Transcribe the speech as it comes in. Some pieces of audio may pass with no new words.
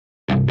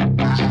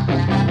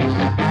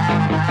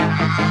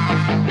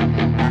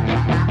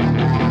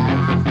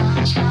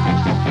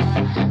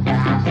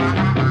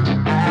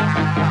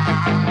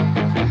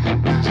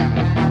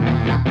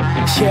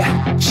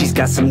She's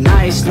got some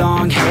nice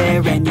long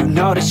hair, and you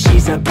know that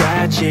she's a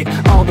bad chick.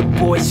 All the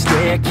boys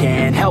stare,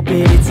 can't help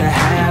it, it's a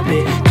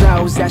habit.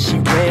 Clothes that she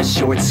wears,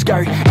 short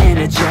skirt and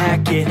a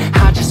jacket.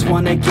 I just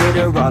wanna get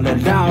her all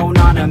alone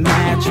on a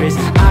mattress.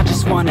 I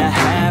just wanna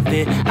have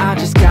it, I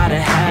just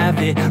gotta have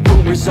it.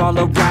 Rumors all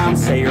around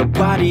say her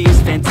body is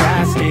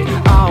fantastic.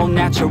 All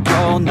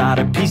natural, not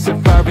a piece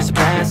of fur is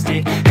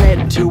plastic.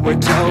 Head to her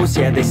toes,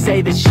 yeah, they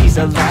say that she's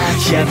a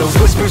latch. Yeah, the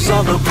whispers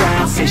all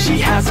around say she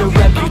has a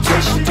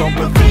reputation. Don't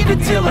believe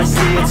it till I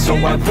see it, so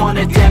I want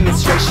a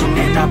demonstration.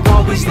 And I've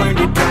always learned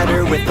it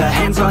better with a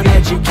hands-on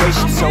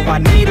education. So I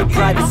need a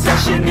private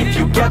session if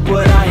you get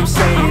what I am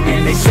saying.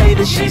 And they say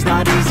that she's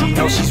not easy,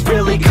 no, she's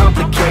really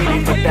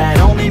complicated. But that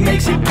only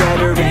makes it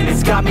better, and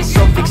it's got me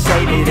so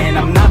fixated. And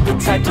I'm not the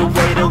type to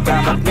wait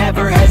around, I've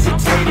never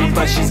hesitated.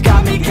 But she's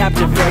got me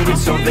captivated,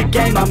 so the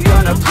game, I'm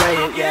gonna play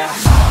it, yeah.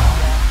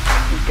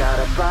 She got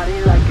a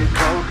body like a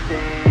coke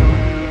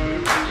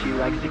thing. She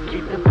likes to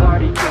keep the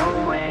party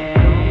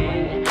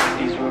going.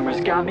 These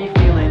rumors got me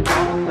feeling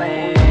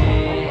lonely.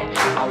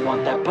 I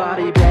want that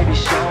body, baby,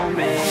 show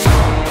me.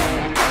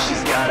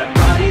 She's got a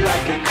body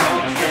like a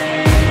coke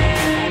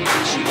thing.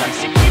 She likes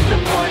to keep the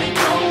party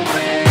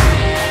going.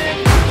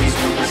 These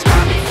rumors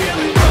got me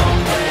feeling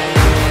lonely.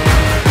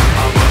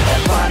 I want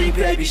that body,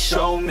 baby,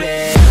 show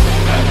me.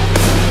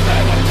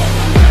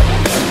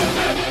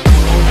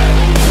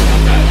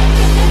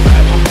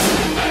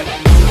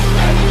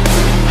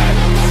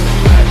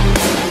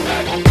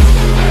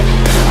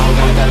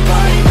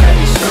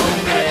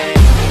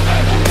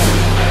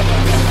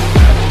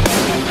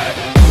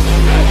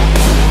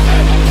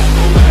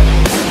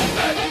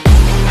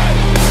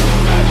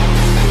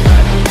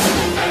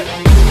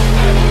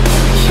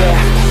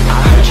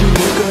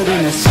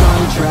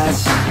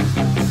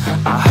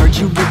 I heard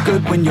you look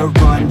good when you're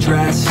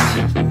undressed.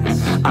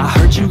 I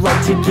heard you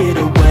like to get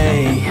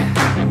away.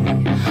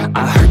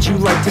 I heard you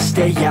like to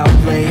stay out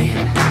late.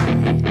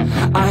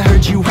 I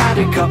heard you had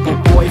a couple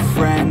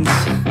boyfriends.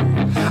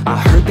 I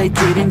heard they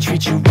didn't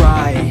treat you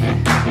right.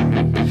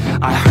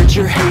 I heard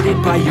you're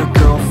hated by your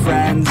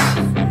girlfriends,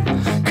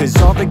 'cause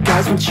all the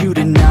guys want you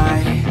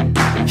tonight.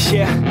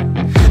 Yeah,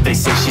 they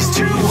say she's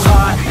too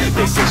hot,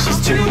 they say she's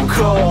too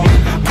cold.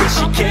 Where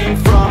she came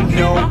from,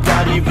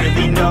 nobody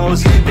really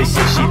knows. They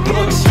say she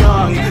looks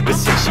young, but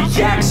say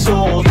she acts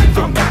old.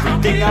 From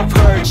everything I've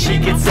heard, she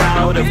gets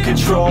out of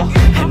control.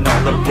 And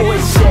all the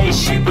boys say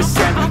she was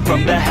sent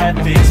from the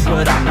heavens,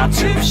 but I'm not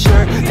too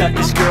sure that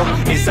this girl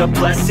is a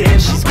blessing.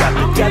 She's got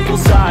the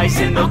devil's eyes,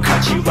 and they'll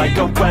cut you like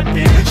a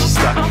weapon. She's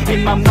stuck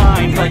in my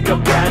mind like a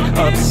bad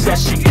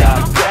obsession.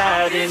 Got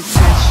bad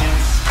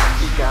intentions.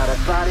 She got a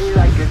body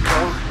like a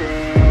coke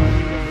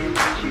thing.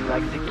 She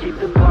likes to keep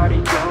the party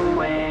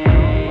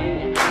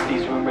going.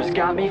 These rumors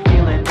got me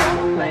feeling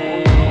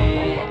lonely.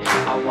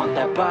 I want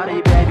that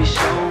body, baby,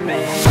 show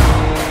me.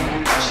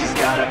 She's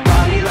got a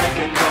body like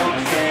a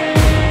coke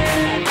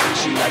thing.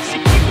 She likes to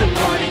keep the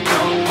party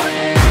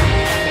going.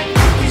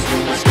 These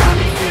rumors got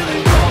me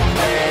feeling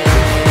lonely.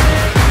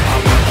 I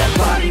want that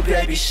body,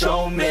 baby,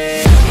 show me.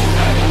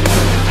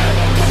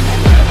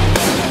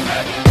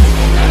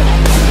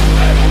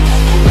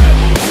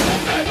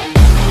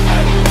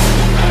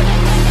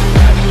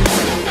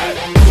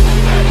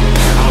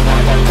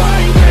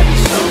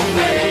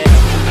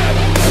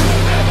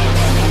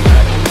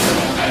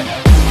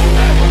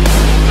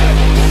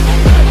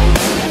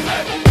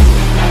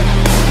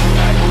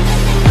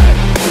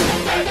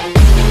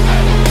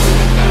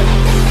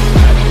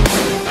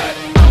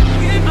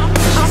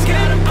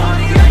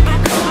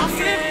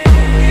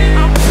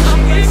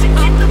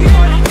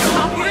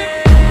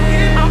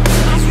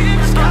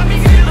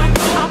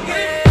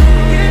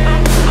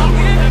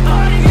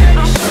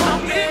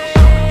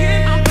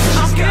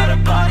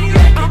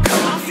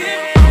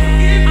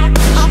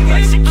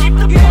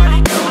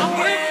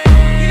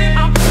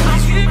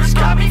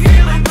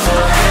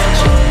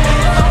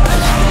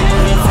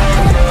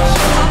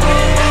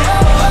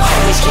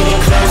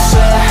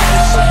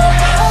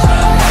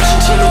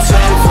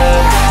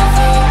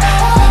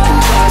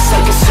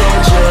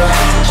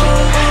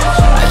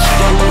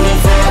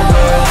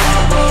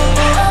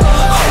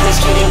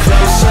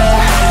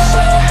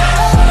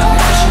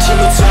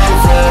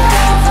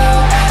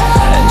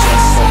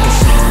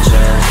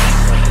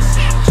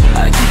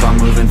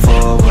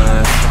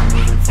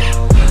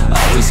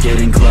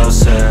 Getting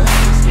closer,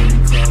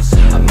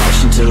 I'm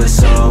marching till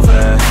it's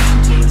over.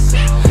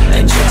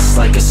 And just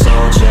like a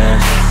soldier,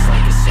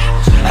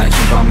 I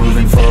keep on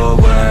moving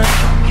forward.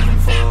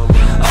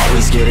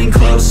 Always getting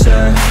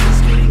closer,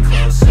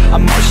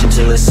 I'm marching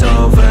till it's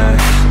over.